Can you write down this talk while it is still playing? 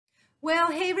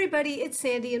Well, hey everybody, it's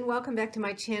Sandy and welcome back to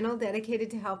my channel dedicated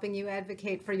to helping you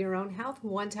advocate for your own health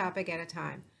one topic at a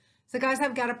time. So guys,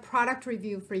 I've got a product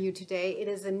review for you today. It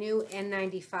is a new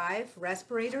N95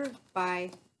 respirator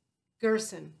by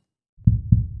Gerson.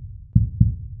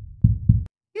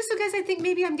 Yeah, so guys, I think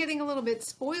maybe I'm getting a little bit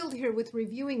spoiled here with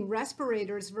reviewing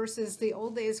respirators versus the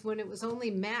old days when it was only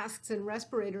masks and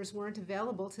respirators weren't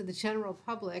available to the general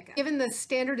public. Given the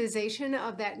standardization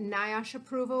of that NIOSH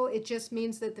approval, it just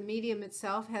means that the medium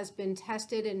itself has been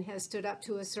tested and has stood up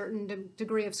to a certain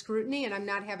degree of scrutiny, and I'm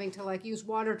not having to use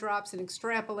water drops and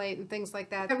extrapolate and things like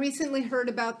that. I recently heard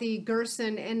about the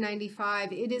Gerson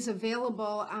N95. It is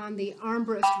available on the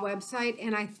Armbrust website,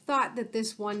 and I thought that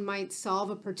this one might solve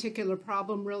a particular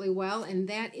problem really well, and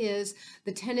that is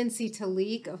the tendency to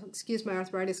leak. Oh, excuse my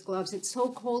arthritis gloves. It's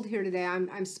so cold here today.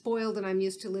 I'm spoiled and I'm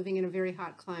used to living in a very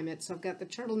hot climate. So I've got the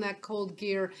turtleneck cold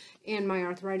gear and my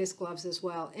arthritis gloves as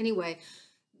well. Anyway,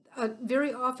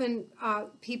 very often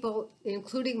people,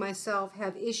 including myself,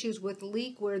 have issues with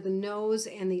leak where the nose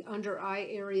and the under eye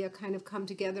area kind of come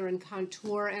together and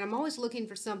contour, and I'm always looking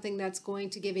for something that's going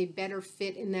to give a better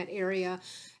fit in that area.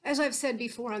 As I've said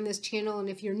before on this channel, and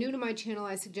if you're new to my channel,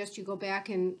 I suggest you go back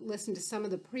and listen to some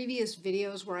of the previous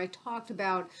videos where I talked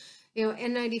about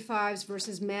N95s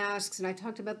versus masks, and I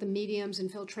talked about the mediums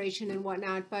and filtration and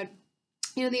whatnot. But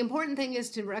the important thing is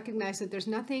to recognize that there's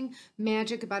nothing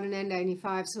magic about an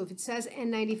N95. So if it says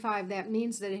N95, that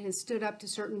means that it has stood up to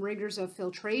certain rigors of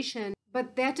filtration.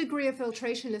 But that degree of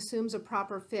filtration assumes a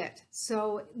proper fit.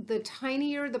 So the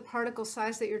tinier the particle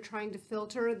size that you're trying to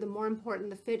filter, the more important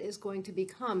the fit is going to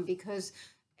become, because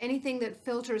anything that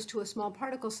filters to a small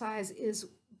particle size is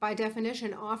by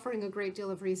definition offering a great deal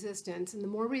of resistance, and the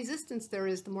more resistance there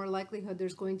is, the more likelihood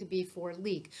there's going to be for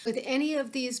leak. With any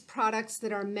of these products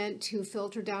that are meant to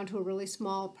filter down to a really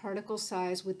small particle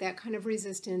size with that kind of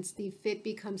resistance, the fit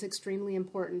becomes extremely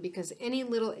important, because any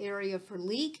little area for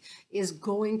leak is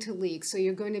going to leak. So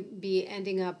you're going to be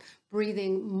ending up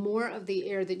breathing more of the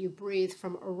air that you breathe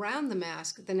from around the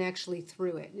mask than actually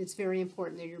through it. And it's very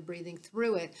important that you're breathing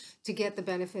through it to get the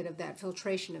benefit of that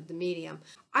filtration of the medium.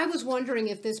 I was wondering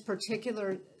if this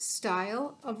particular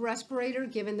style of respirator,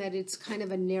 given that it's kind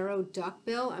of a narrow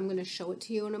duckbill, I'm going to show it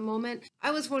to you in a moment,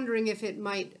 I was wondering if it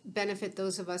might benefit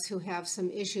those of us who have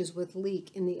some issues with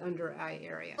leak in the under eye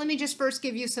area. Let me just first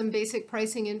give you some basic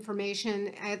pricing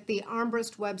information. At the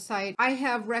Armbrust website, I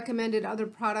have recommended other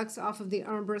products off of the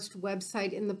Armbrust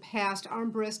website in the past.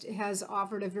 Armbrust has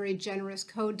offered a very generous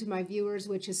code to my viewers,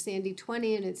 which is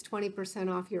Sandy20, and it's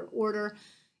 20% off your order.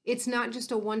 It's not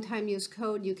just a one-time use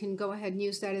code. You can go ahead and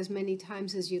use that as many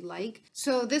times as you'd like.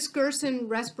 So this Gerson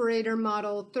respirator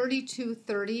model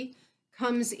 3230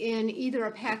 comes in either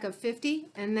a pack of 50,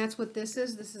 and that's what this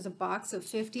is. This is a box of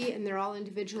 50, and they're all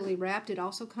individually wrapped. It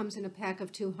also comes in a pack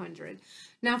of 200.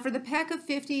 Now, for the pack of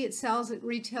 50, it sells at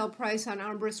retail price on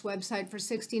Armbrust website for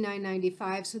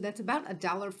 $69.95, so that's about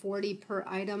 $1.40 per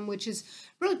item, which is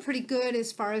really pretty good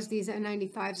as far as these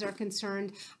N95s are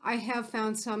concerned. I have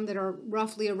found some that are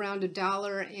roughly around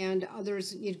 $1, and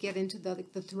others you get into the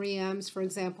 3Ms, for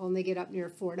example, and they get up near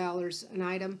 $4 an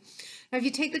item. Now, if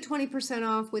you take the 20%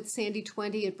 off with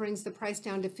Sandy20, it brings the price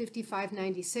down to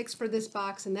 $55.96 for this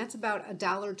box, and that's about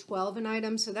 $1.12 an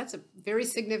item, so that's a very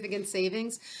significant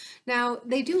savings. Now,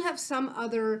 they do have some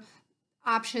other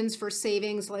options for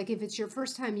savings, like if it's your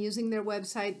first time using their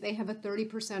website, they have a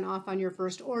 30% off on your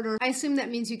first order. I assume that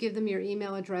means you give them your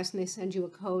email address and they send you a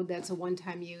code. That's a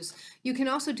one-time use. You can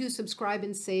also do subscribe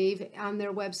and save on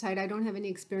their website. I don't have any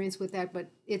experience with that, but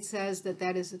it says that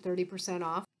that is a 30%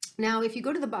 off. Now, if you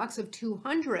go to the box of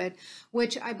 200,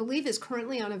 which I believe is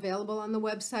currently unavailable on the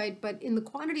website, but in the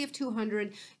quantity of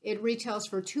 200, it retails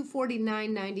for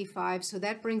 $249.95, so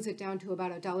that brings it down to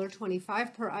about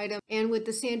 $1.25 per item. And with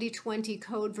the Sandy20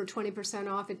 code for 20%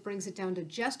 off, it brings it down to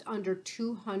just under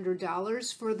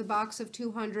 $200 for the box of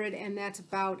 200, and that's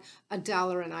about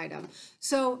 $1 an item.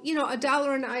 So,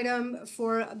 $1 an item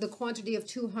for the quantity of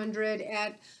 200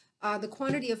 at the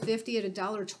quantity of 50 at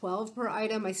 $1.12 per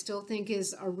item, I still think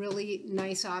is a really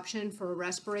nice option for a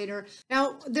respirator.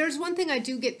 Now, there's one thing I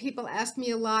do get people ask me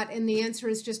a lot, and the answer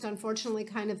is just unfortunately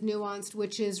kind of nuanced,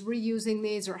 which is reusing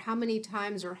these, or how many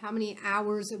times or how many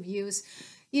hours of use.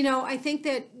 I think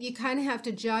that you kind of have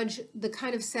to judge the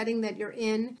kind of setting that you're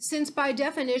in. Since by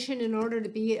definition, in order to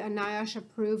be a NIOSH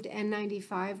approved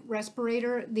N95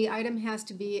 respirator, the item has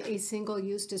to be a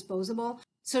single-use disposable.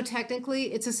 So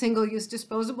technically, it's a single-use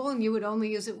disposable and you would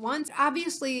only use it once.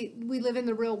 Obviously, we live in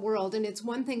the real world, and it's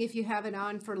one thing if you have it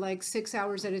on for like 6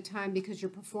 hours at a time because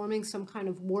you're performing some kind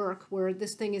of work where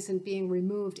this thing isn't being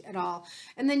removed at all.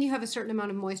 And then you have a certain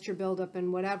amount of moisture buildup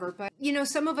and whatever. But, you know,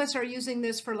 some of us are using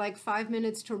this for like 5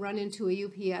 minutes to run into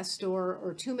a UPS store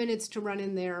or 2 minutes to run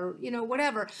in there, you know,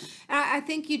 whatever. I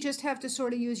think you just have to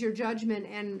sort of use your judgment.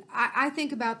 And I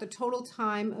think about the total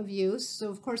time of use. So,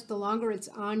 of course, the longer it's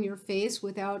on your face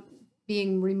without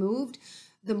being removed,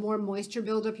 the more moisture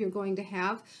buildup you're going to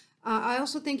have. I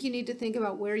also think you need to think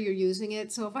about where you're using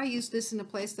it. So if I use this in a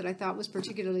place that I thought was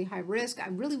particularly high risk, I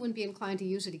really wouldn't be inclined to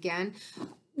use it again.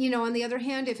 You know, on the other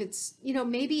hand, if it's, you know,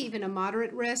 maybe even a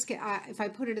moderate risk, if I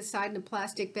put it aside in a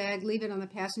plastic bag, leave it on the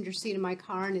passenger seat of my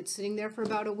car and it's sitting there for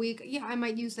about a week, yeah, I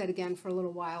might use that again for a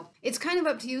little while. It's kind of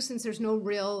up to you since there's no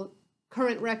real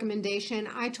current recommendation.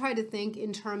 I try to think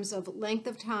in terms of length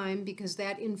of time because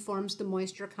that informs the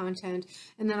moisture content.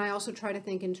 And then I also try to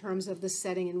think in terms of the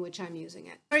setting in which I'm using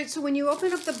it. All right, so when you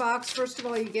open up the box, first of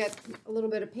all, you get a little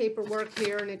bit of paperwork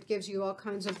here and it gives you all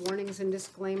kinds of warnings and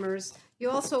disclaimers. You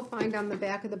also find on the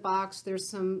back of the box, there's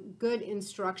some good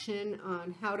instruction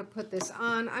on how to put this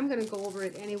on. I'm going to go over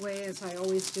it anyway, as I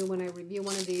always do when I review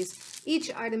one of these.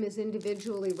 Each item is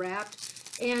individually wrapped.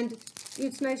 And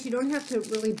it's nice, you don't have to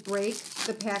really break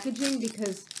the packaging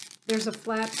because there's a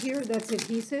flap here that's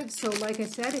adhesive. So like I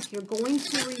said, if you're going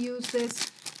to reuse this,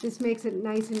 this makes it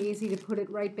nice and easy to put it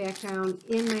right back down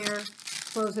in there,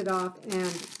 close it off,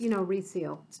 and, you know,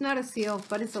 reseal. It's not a seal,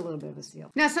 but it's a little bit of a seal.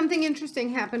 Now, something interesting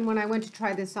happened when I went to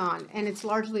try this on, and it's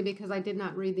largely because I did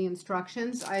not read the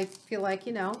instructions. I feel like,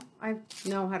 you know, I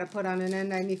know how to put on an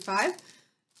N95.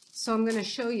 So I'm going to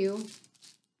show you.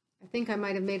 I think I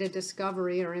might have made a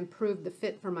discovery or improved the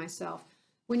fit for myself.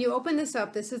 When you open this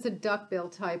up, this is a duckbill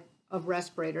type of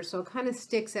respirator, so it kind of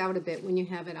sticks out a bit when you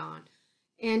have it on.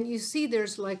 And you see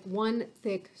there's like one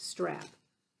thick strap.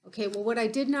 Okay, well, what I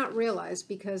did not realize,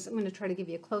 because I'm going to try to give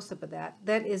you a close-up of that,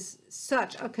 that is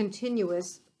such a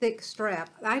continuous thick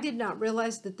strap. I did not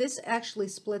realize that this actually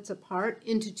splits apart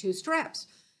into two straps.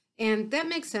 And that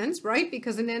makes sense, right?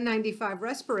 Because an N95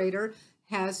 respirator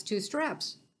has two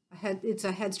straps. It's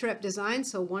a head strap design,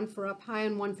 so one for up high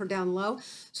and one for down low.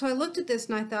 So I looked at this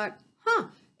and I thought,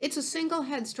 it's a single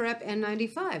head strap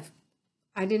N95.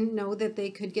 I didn't know that they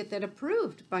could get that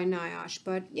approved by NIOSH,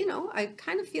 but you know, I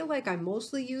kind of feel like I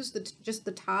mostly use just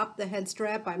the top, the head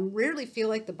strap. I rarely feel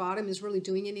like the bottom is really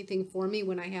doing anything for me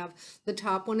when I have the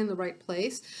top one in the right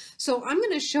place. So I'm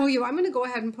going to show you, I'm going to go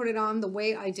ahead and put it on the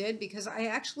way I did because I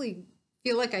actually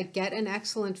feel like I get an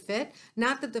excellent fit.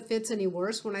 Not that the fit's any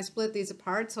worse when I split these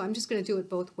apart, so I'm just going to do it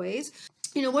both ways.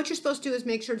 You know, what you're supposed to do is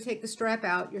make sure to take the strap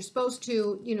out. You're supposed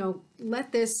to, you know,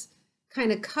 let this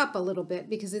kind of cup a little bit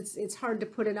because it's hard to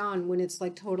put it on when it's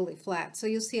like totally flat. So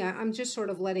you'll see I'm just sort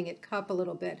of letting it cup a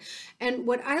little bit. And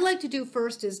what I like to do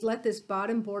first is let this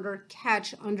bottom border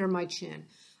catch under my chin.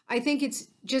 I think it's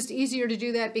just easier to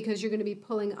do that because you're going to be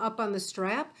pulling up on the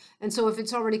strap. And so if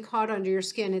it's already caught under your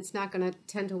skin, it's not going to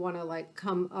tend to want to like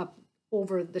come up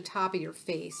over the top of your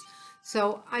face.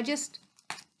 So I just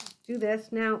do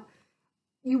this. Now,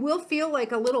 you will feel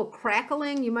like a little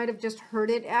crackling. You might have just heard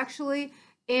it actually.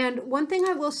 And one thing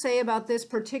I will say about this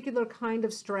particular kind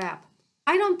of strap,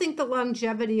 I don't think the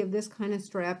longevity of this kind of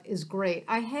strap is great.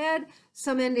 I had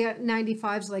some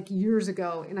N95s like years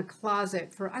ago in a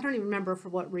closet for, I don't even remember for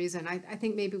what reason. I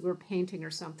think maybe we were painting or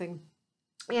something.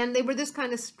 And they were this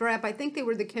kind of strap. I think they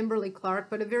were the Kimberly-Clark,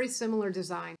 but a very similar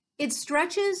design. It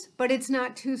stretches, but it's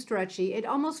not too stretchy. It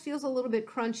almost feels a little bit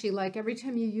crunchy, like every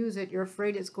time you use it, you're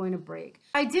afraid it's going to break.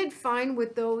 I did find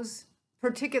with those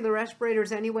particular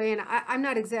respirators anyway, and I'm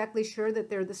not exactly sure that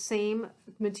they're the same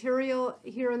material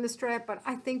here in the strap, but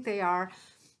I think they are.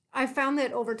 I found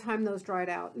that over time those dried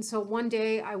out. And so one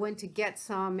day I went to get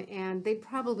some and they'd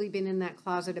probably been in that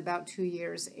closet about 2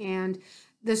 years. And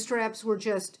the straps were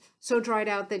just so dried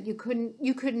out that you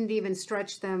couldn't even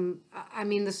stretch them. I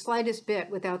mean, the slightest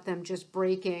bit without them just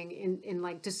breaking and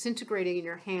like disintegrating in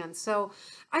your hands. So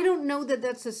I don't know that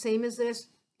that's the same as this.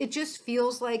 It just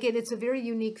feels like it. It's a very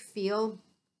unique feel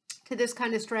to this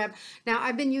kind of strap. Now,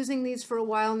 I've been using these for a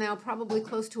while now, probably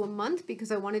close to a month,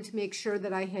 because I wanted to make sure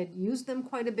that I had used them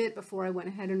quite a bit before I went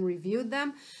ahead and reviewed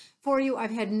them for you.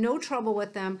 I've had no trouble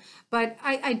with them, but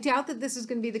I doubt that this is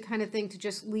going to be the kind of thing to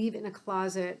just leave in a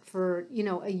closet for, you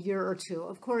know, a year or two.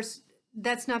 Of course,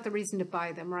 that's not the reason to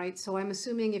buy them, right? So I'm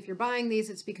assuming if you're buying these,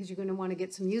 it's because you're going to want to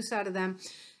get some use out of them.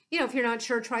 you know, if you're not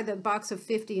sure, try the box of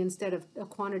 50 instead of a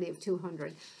quantity of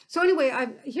 200. So anyway,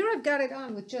 I've got it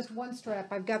on with just one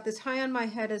strap. I've got this high on my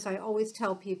head, as I always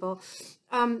tell people.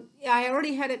 I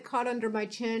already had it caught under my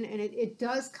chin, and it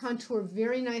does contour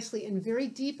very nicely and very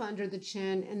deep under the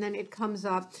chin, and then it comes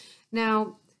up.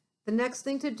 Now, the next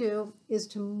thing to do is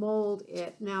to mold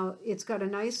it. Now, it's got a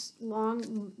nice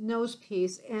long nose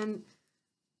piece, and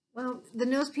well, the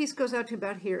nose piece goes out to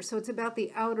about here, so it's about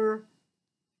the outer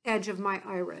edge of my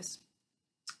iris.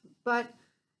 But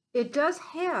it does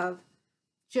have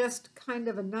just kind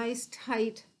of a nice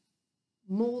tight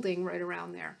molding right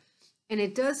around there. And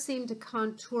it does seem to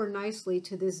contour nicely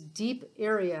to this deep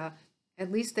area,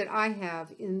 at least that I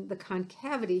have in the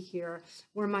concavity here,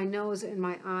 where my nose and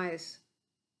my eyes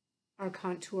are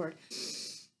contoured.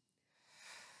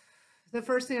 The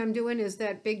first thing I'm doing is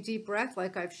that big deep breath,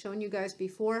 like I've shown you guys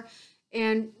before.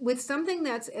 And with something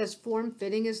that's as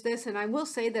form-fitting as this, and I will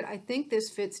say that I think this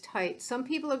fits tight. Some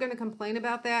people are going to complain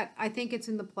about that. I think it's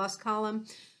in the plus column.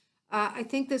 I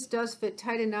think this does fit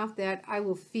tight enough that I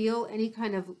will feel any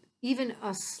kind of, even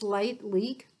a slight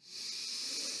leak.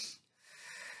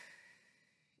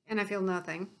 And I feel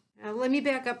nothing. Let me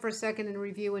back up for a second and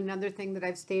review another thing that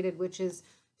I've stated, which is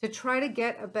to try to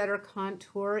get a better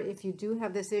contour. If you do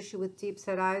have this issue with deep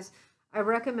set eyes, I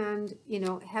recommend, you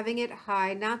know, having it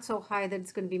high, not so high that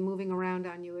it's going to be moving around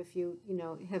on you if you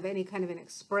know, have any kind of an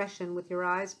expression with your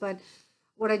eyes. But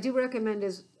what I do recommend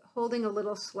is holding a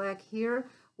little slack here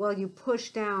while you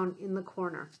push down in the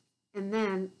corner. And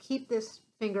then keep this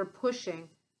finger pushing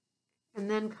and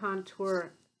then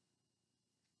contour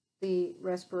the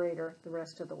respirator the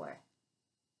rest of the way.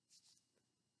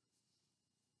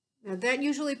 Now that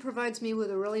usually provides me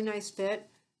with a really nice fit.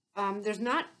 There's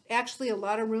not actually a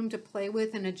lot of room to play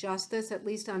with and adjust this, at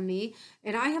least on me.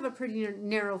 And I have a pretty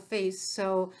narrow face,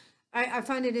 so I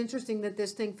find it interesting that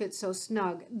this thing fits so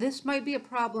snug. This might be a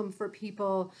problem for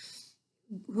people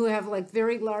who have like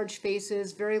very large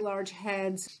faces, very large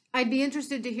heads. I'd be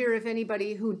interested to hear if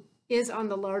anybody who is on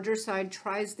the larger side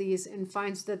tries these and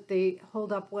finds that they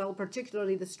hold up well,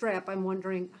 particularly the strap. I'm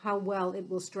wondering how well it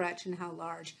will stretch and how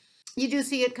large. You do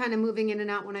see it kind of moving in and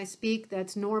out when I speak.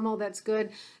 That's normal. That's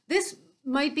good. This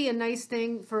might be a nice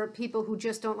thing for people who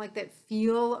just don't like that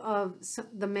feel of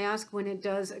the mask when it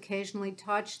does occasionally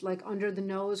touch, like under the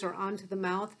nose or onto the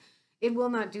mouth. It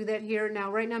will not do that here.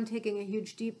 Now, right now I'm taking a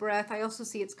huge deep breath. I also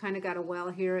see it's kind of got a well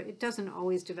here. It doesn't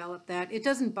always develop that. It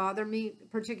doesn't bother me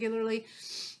particularly.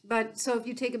 But so if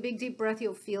you take a big deep breath,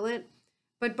 you'll feel it.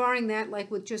 But barring that, like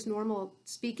with just normal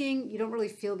speaking, you don't really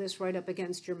feel this right up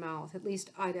against your mouth. At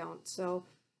least I don't. So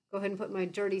go ahead and put my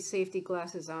dirty safety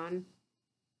glasses on.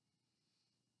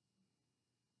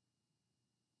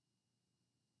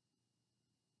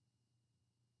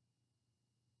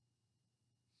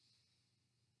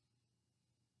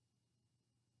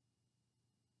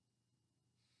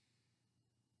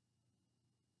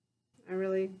 I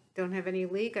really don't have any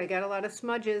leak. I got a lot of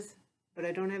smudges, but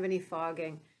I don't have any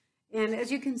fogging. And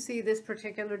as you can see, this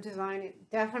particular design,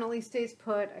 it definitely stays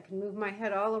put. I can move my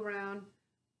head all around,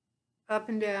 up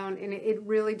and down, and it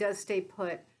really does stay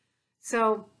put.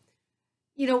 So,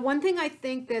 you know, one thing I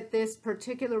think that this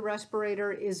particular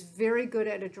respirator is very good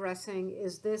at addressing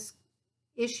is this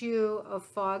issue of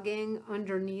fogging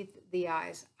underneath the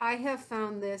eyes. I have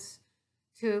found this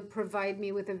to provide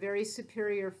me with a very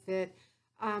superior fit.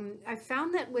 I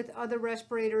found that with other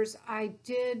respirators, I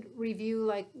did review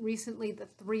like recently the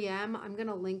 3M. I'm going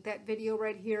to link that video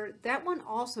right here. That one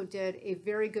also did a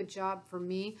very good job for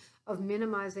me of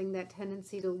minimizing that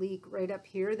tendency to leak right up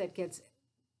here that gets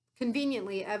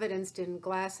conveniently evidenced in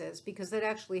glasses, because that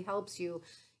actually helps you,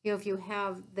 you know, if you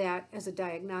have that as a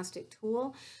diagnostic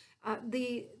tool.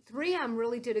 The 3M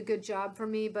really did a good job for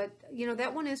me, but you know,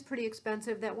 that one is pretty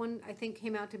expensive. That one I think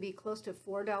came out to be close to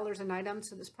 $4 an item,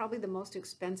 so that's probably the most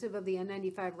expensive of the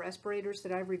N95 respirators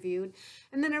that I've reviewed.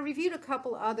 And then I reviewed a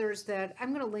couple others that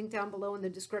I'm going to link down below in the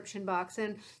description box.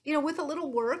 And you know, with a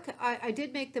little work, I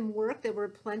did make them work. There were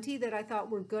plenty that I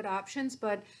thought were good options,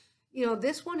 but you know,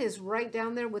 this one is right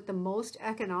down there with the most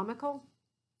economical.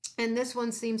 And this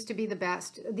one seems to be the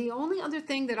best. The only other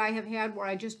thing that I have had where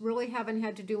I just really haven't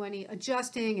had to do any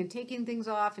adjusting and taking things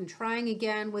off and trying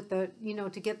again with the, you know,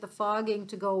 to get the fogging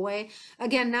to go away.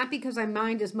 Again, not because I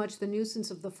mind as much the nuisance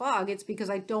of the fog, it's because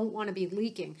I don't want to be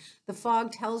leaking. The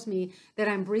fog tells me that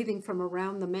I'm breathing from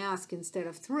around the mask instead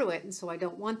of through it, and so I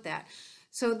don't want that.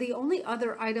 So the only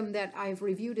other item that I've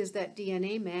reviewed is that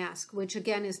DNA mask, which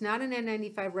again is not an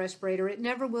N95 respirator. It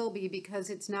never will be because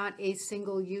it's not a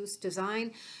single-use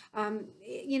design.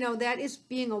 You know, that is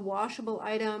being a washable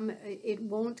item. It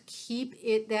won't keep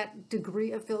it that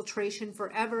degree of filtration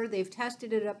forever. They've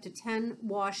tested it up to 10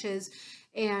 washes.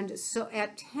 And so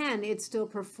at 10, it's still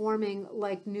performing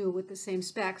like new with the same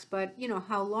specs. But, you know,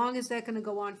 how long is that going to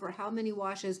go on for? How many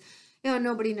washes? You know,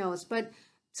 nobody knows. But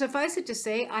suffice it to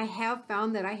say, I have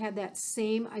found that I had that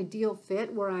same ideal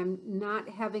fit where I'm not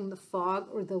having the fog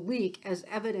or the leak as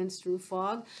evidenced through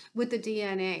fog with the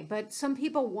DNA. But some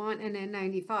people want an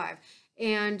N95.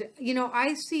 And, you know,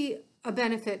 I see a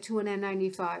benefit to an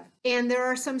N95. And there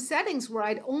are some settings where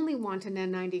I'd only want an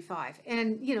N95.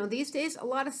 And, you know, these days, a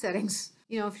lot of settings.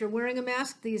 You know, if you're wearing a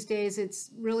mask these days,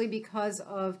 it's really because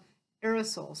of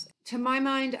aerosols. To my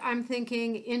mind, I'm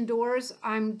thinking indoors,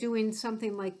 I'm doing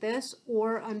something like this,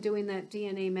 or I'm doing that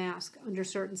DNA mask under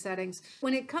certain settings.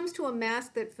 When it comes to a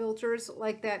mask that filters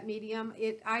like that medium,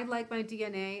 I like my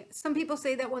DNA. Some people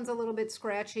say that one's a little bit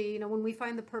scratchy. You know, when we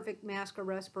find the perfect mask or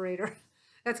respirator,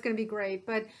 that's going to be great.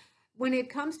 But when it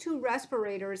comes to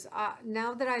respirators,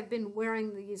 now that I've been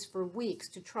wearing these for weeks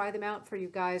to try them out for you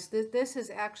guys, this has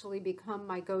actually become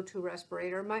my go-to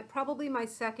respirator. Probably my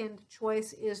second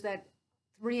choice is that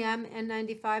 3M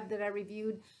N95 that I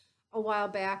reviewed a while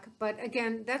back. But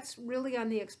again, that's really on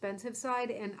the expensive side.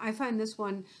 And I find this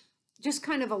one just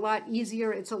kind of a lot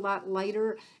easier. It's a lot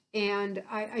lighter. And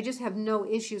I just have no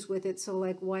issues with it. So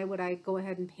like, why would I go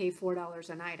ahead and pay $4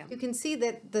 an item? You can see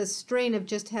that the strain of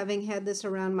just having had this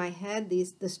around my head,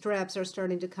 the straps are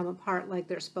starting to come apart like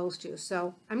they're supposed to.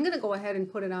 So I'm going to go ahead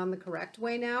and put it on the correct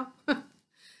way now.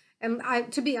 And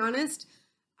to be honest,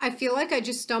 I feel like I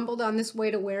just stumbled on this way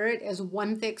to wear it as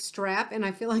one thick strap. And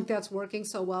I feel like that's working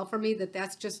so well for me that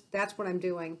that's what I'm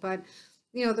doing. But,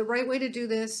 you know, the right way to do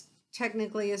this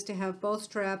technically is to have both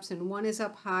straps, and one is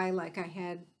up high like I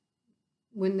had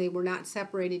when they were not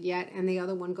separated yet, and the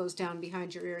other one goes down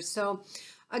behind your ears. So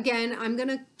again, I'm going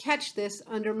to catch this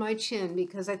under my chin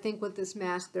because I think with this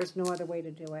mask, there's no other way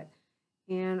to do it.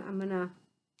 And I'm going to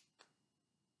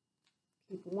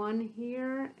keep one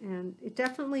here, and it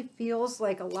definitely feels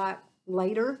like a lot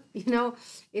lighter. You know,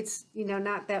 it's, you know,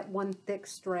 not that one thick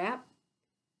strap.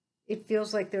 It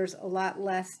feels like there's a lot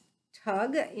less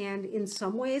tug, and in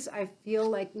some ways, I feel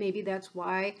like maybe that's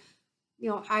why, you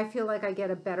know, I feel like I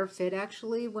get a better fit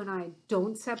actually when I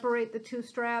don't separate the two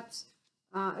straps.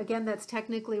 Again, that's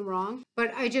technically wrong,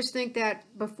 but I just think that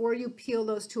before you peel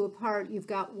those two apart, you've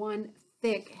got one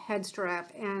thick head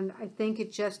strap, and I think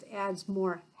it just adds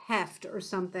more heft or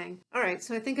something. All right,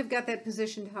 so I think I've got that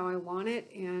positioned how I want it,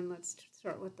 and let's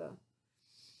start with the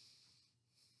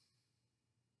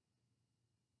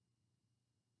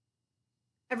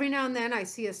every now and then I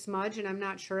see a smudge and I'm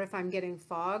not sure if I'm getting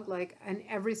fog. Like, and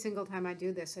every single time I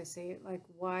do this, I say, like,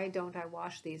 why don't I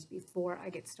wash these before I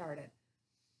get started?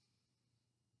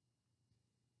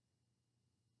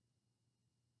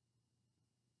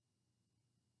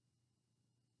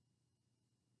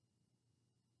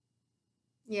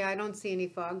 Yeah, I don't see any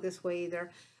fog this way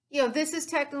either. You know, this is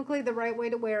technically the right way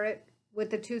to wear it with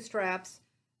the two straps.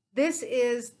 This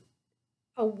is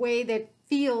a way that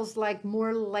feels like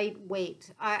more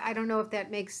lightweight. I don't know if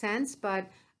that makes sense, but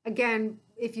again,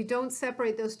 if you don't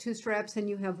separate those two straps and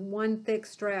you have one thick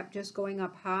strap just going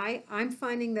up high, I'm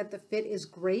finding that the fit is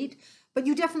great, but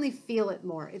you definitely feel it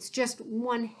more. It's just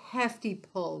one hefty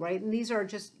pull, right? And these are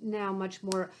just now much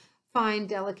more fine,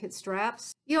 delicate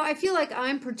straps. You know, I feel like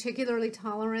I'm particularly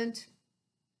tolerant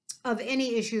of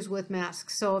any issues with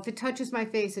masks. So if it touches my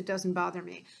face, it doesn't bother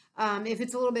me. If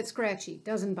it's a little bit scratchy,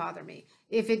 doesn't bother me.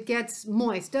 If it gets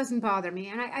moist, doesn't bother me.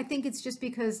 And I think it's just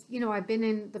because, you know, I've been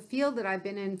in the field that I've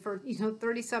been in for, you know,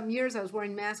 30-something years. I was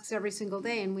wearing masks every single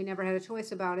day, and we never had a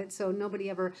choice about it. So nobody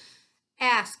ever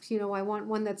asked, you know, I want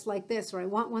one that's like this, or I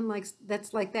want one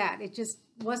that's like that. It just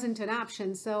wasn't an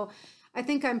option. So I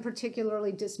think I'm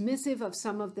particularly dismissive of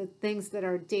some of the things that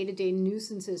are day-to-day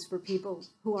nuisances for people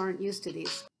who aren't used to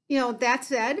these. You know, that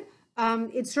said,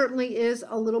 it certainly is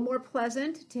a little more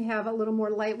pleasant to have a little more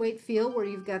lightweight feel where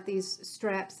you've got these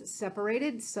straps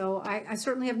separated. So I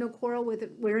certainly have no quarrel with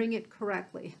it, wearing it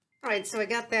correctly. All right, so I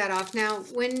got that off. Now,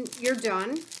 when you're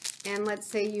done, and let's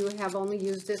say you have only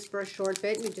used this for a short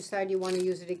bit, and you decide you want to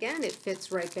use it again, it fits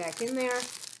right back in there.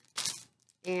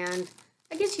 And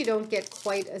I guess you don't get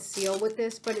quite a seal with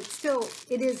this, but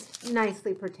it is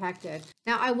nicely protected.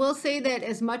 Now, I will say that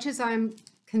as much as I'm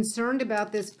concerned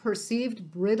about this perceived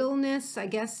brittleness, I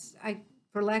guess,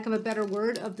 for lack of a better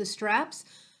word, of the straps,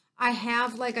 I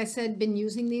have, like I said, been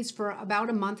using these for about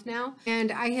a month now, and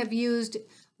I have used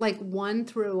like one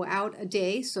throughout a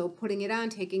day. So putting it on,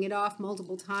 taking it off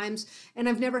multiple times. And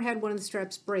I've never had one of the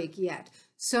straps break yet.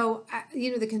 So,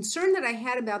 the concern that I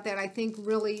had about that, I think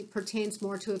really pertains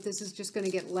more to if this is just going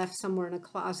to get left somewhere in a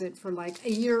closet for like a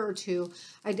year or two.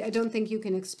 I don't think you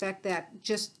can expect that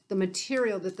just the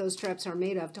material that those straps are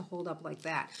made of to hold up like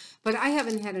that. But I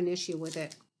haven't had an issue with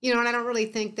it. And I don't really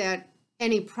think that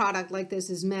any product like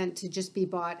this is meant to just be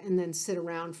bought and then sit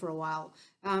around for a while.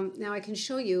 Now I can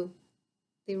show you,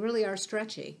 they really are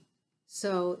stretchy.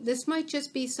 So this might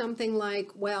just be something like,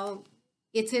 well,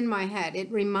 it's in my head. It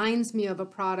reminds me of a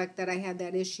product that I had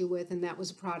that issue with, and that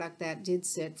was a product that did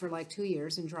sit for like 2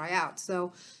 years and dry out.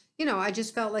 So, I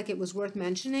just felt like it was worth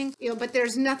mentioning, but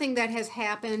there's nothing that has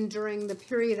happened during the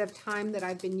period of time that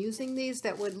I've been using these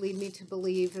that would lead me to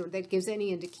believe, or that gives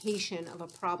any indication of a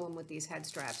problem with these head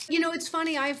straps. It's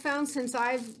funny, I've found since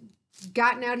I've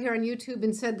gotten out here on YouTube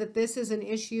and said that this is an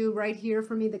issue right here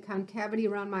for me, the concavity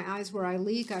around my eyes where I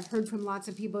leak. I've heard from lots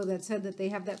of people that said that they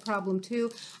have that problem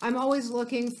too. I'm always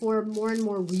looking for more and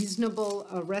more reasonable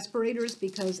respirators,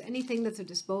 because anything that's a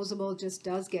disposable just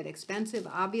does get expensive,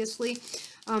 obviously.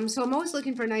 So I'm always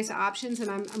looking for nice options,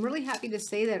 and I'm really happy to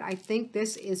say that I think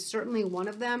this is certainly one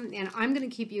of them, and I'm going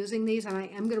to keep using these, and I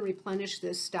am going to replenish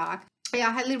this stock. Yeah,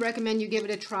 I highly recommend you give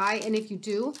it a try, and if you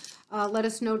do, let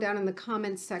us know down in the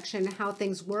comments section how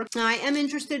things work. Now, I am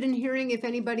interested in hearing if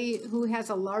anybody who has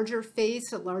a larger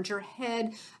face, a larger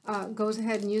head, goes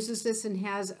ahead and uses this and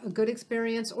has a good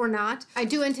experience or not. I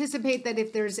do anticipate that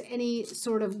if there's any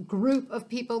sort of group of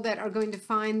people that are going to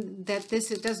find that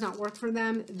it does not work for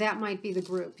them, that might be the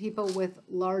group, people with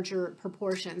larger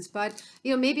proportions. But,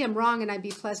 maybe I'm wrong, and I'd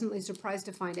be pleasantly surprised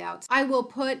to find out. I will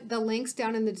put the links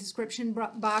down in the description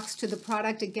box to the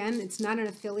product. Again, it's not an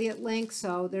affiliate link,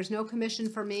 so there's no commission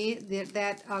for me.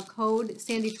 That code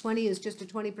Sandy20 is just a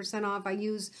 20% off. I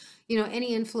use,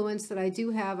 any influence that I do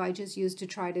have, I just use to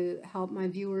try to help my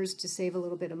viewers to save a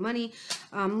little bit of money.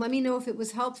 Let me know if it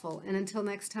was helpful, and until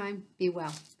next time, be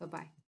well. Bye-bye.